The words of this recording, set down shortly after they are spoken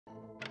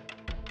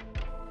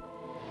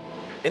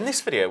In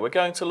this video, we're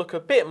going to look a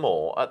bit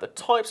more at the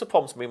types of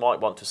problems we might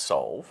want to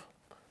solve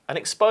and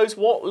expose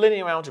what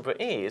linear algebra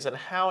is and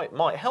how it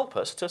might help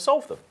us to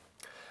solve them.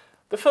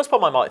 The first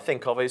problem I might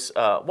think of is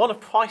one of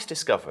price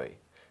discovery.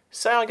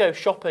 Say I go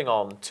shopping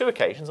on 2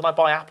 occasions and I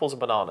buy apples and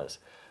bananas.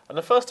 And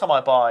the first time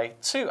I buy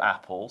 2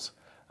 apples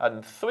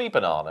and 3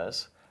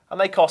 bananas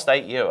and they cost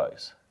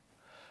 €8.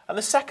 And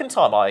the second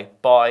time I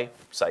buy,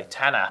 say,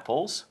 10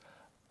 apples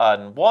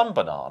and 1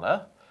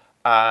 banana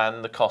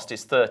and the cost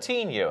is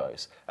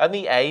 €13. And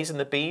the A's and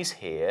the B's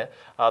here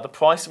are the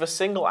price of a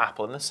single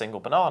apple and a single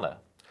banana.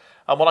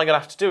 And what I'm going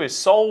to have to do is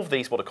solve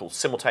these what are called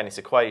simultaneous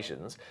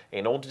equations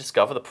in order to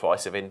discover the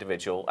price of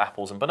individual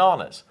apples and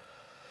bananas.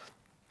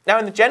 Now,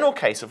 in the general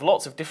case of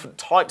lots of different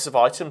types of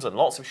items and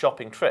lots of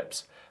shopping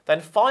trips, then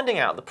finding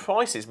out the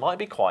prices might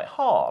be quite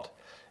hard.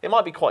 It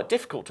might be quite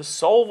difficult to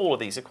solve all of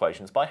these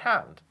equations by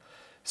hand.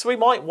 So we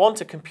might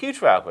want a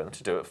computer algorithm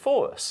to do it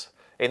for us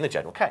in the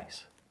general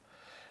case.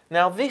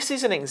 Now, this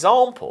is an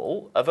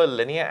example of a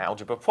linear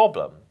algebra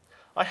problem.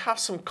 I have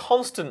some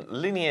constant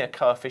linear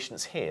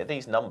coefficients here,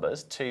 these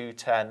numbers, 2,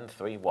 10,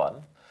 3,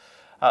 1,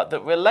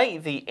 that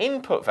relate the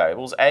input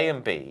variables a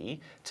and b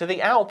to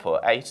the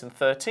output 8 and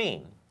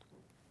 13.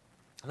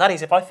 And that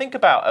is, if I think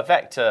about a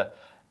vector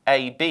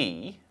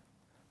AB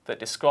that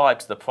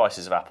describes the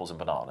prices of apples and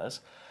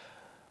bananas,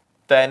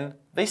 then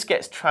this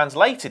gets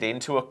translated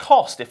into a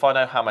cost if I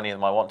know how many of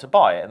them I want to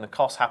buy, and the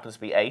cost happens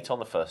to be 8 on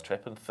the first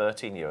trip and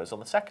 €13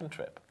 on the second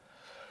trip.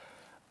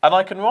 And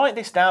I can write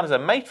this down as a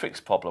matrix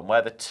problem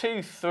where the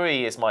 2,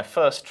 3 is my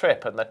first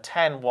trip and the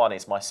 10, 1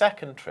 is my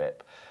second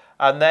trip.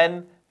 And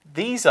then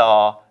these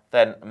are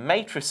then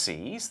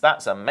matrices,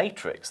 that's a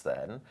matrix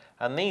then,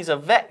 and these are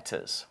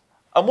vectors.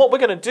 And what we're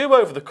going to do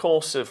over the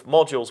course of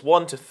modules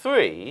 1 to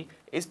 3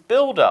 is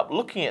build up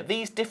looking at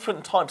these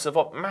different types of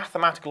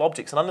mathematical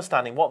objects and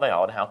understanding what they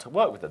are and how to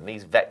work with them,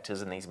 these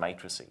vectors and these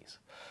matrices.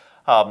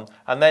 And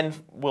then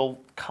we'll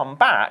come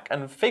back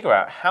and figure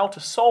out how to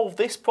solve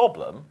this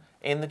problem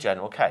in the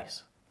general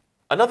case.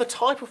 Another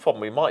type of problem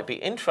we might be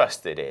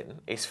interested in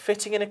is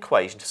fitting an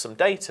equation to some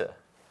data.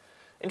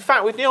 In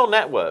fact, with neural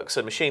networks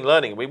and machine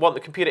learning, we want the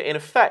computer in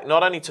effect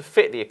not only to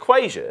fit the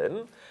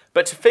equation,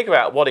 but to figure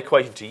out what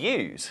equation to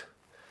use.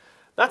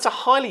 That's a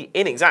highly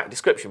inexact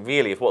description,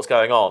 really, of what's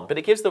going on, but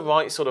it gives the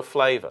right sort of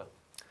flavour.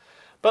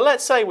 But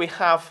let's say we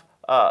have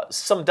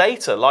some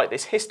data like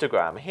this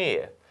histogram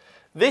here.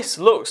 This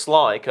looks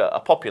like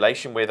a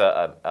population with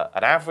an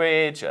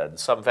average and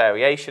some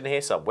variation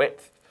here, some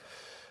width.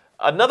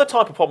 Another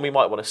type of problem we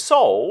might want to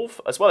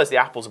solve, as well as the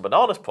apples and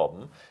bananas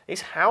problem,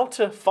 is how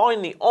to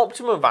find the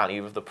optimum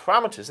value of the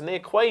parameters in the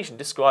equation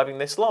describing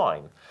this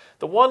line,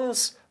 the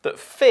ones that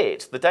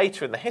fit the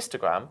data in the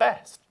histogram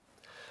best.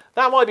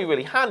 That might be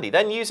really handy.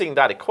 Then using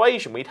that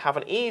equation, we'd have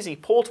an easy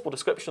portable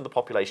description of the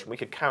population we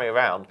could carry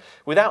around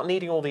without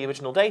needing all the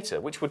original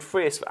data, which would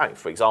free us,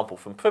 for example,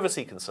 from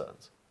privacy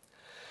concerns.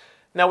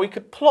 Now, we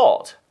could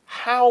plot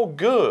how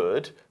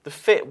good the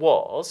fit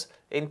was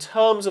in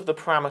terms of the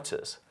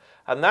parameters.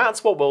 And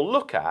that's what we'll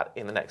look at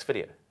in the next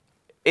video.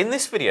 In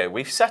this video,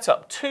 we've set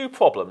up 2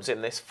 problems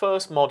in this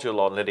first module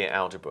on linear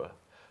algebra.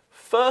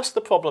 First,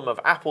 the problem of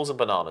apples and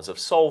bananas, of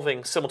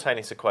solving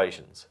simultaneous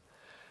equations.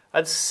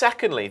 And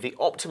secondly, the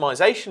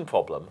optimization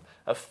problem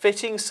of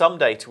fitting some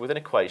data with an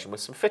equation with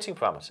some fitting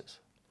parameters.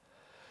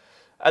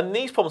 And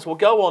these problems we'll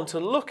go on to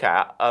look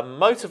at and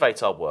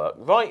motivate our work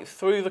right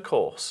through the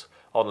course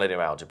on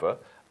linear algebra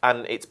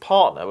and its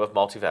partner of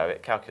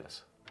multivariate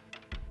calculus.